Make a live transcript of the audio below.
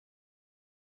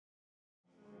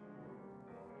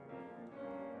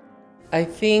I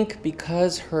think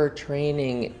because her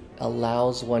training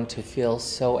allows one to feel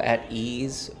so at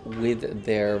ease with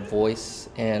their voice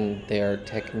and their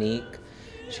technique,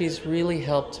 she's really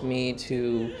helped me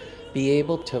to be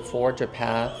able to forge a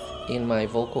path in my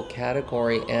vocal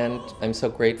category, and I'm so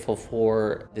grateful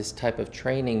for this type of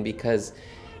training because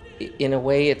in a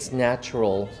way it's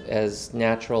natural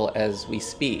as we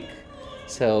speak.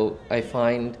 So I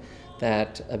find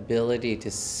that ability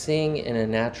to sing in a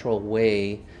natural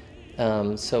way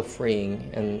so freeing,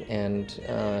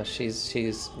 and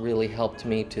she's really helped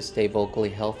me to stay vocally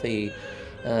healthy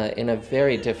in a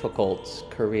very difficult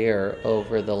career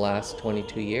over the last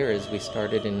 22 years. We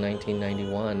started in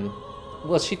 1991.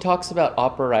 Well, she talks about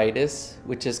operitis,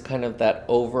 which is kind of that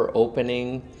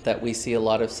over-opening that we see a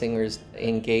lot of singers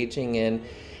engaging in,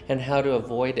 and how to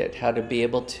avoid it, how to be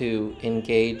able to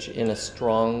engage in a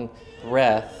strong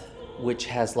breath, which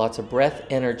has lots of breath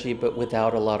energy but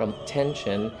without a lot of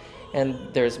tension. And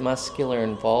there's muscular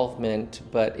involvement,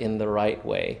 but in the right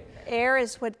way. Air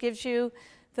is what gives you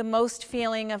the most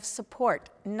feeling of support,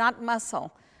 not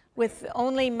muscle. With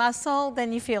only muscle,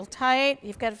 then you feel tight,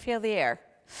 you've got to feel the air.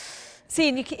 See,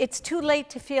 it's too late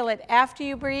to feel it after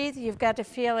you breathe, you've got to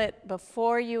feel it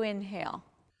before you inhale.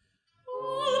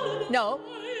 No,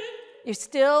 you're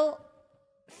still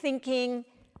thinking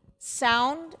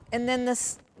sound, and then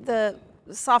the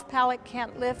soft palate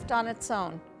can't lift on its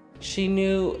own. She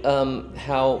knew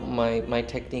how my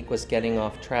technique was getting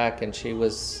off track, and she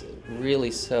was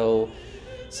really so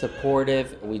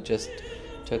supportive. We just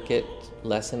took it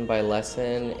lesson by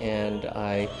lesson, and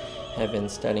I have been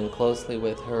studying closely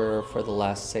with her for the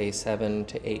last, say, 7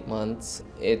 to 8 months.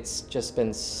 It's just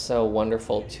been so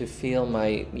wonderful to feel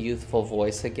my youthful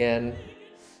voice again.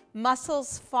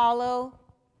 Muscles follow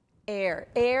air.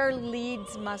 Air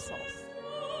leads muscles.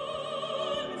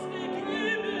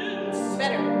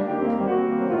 Better.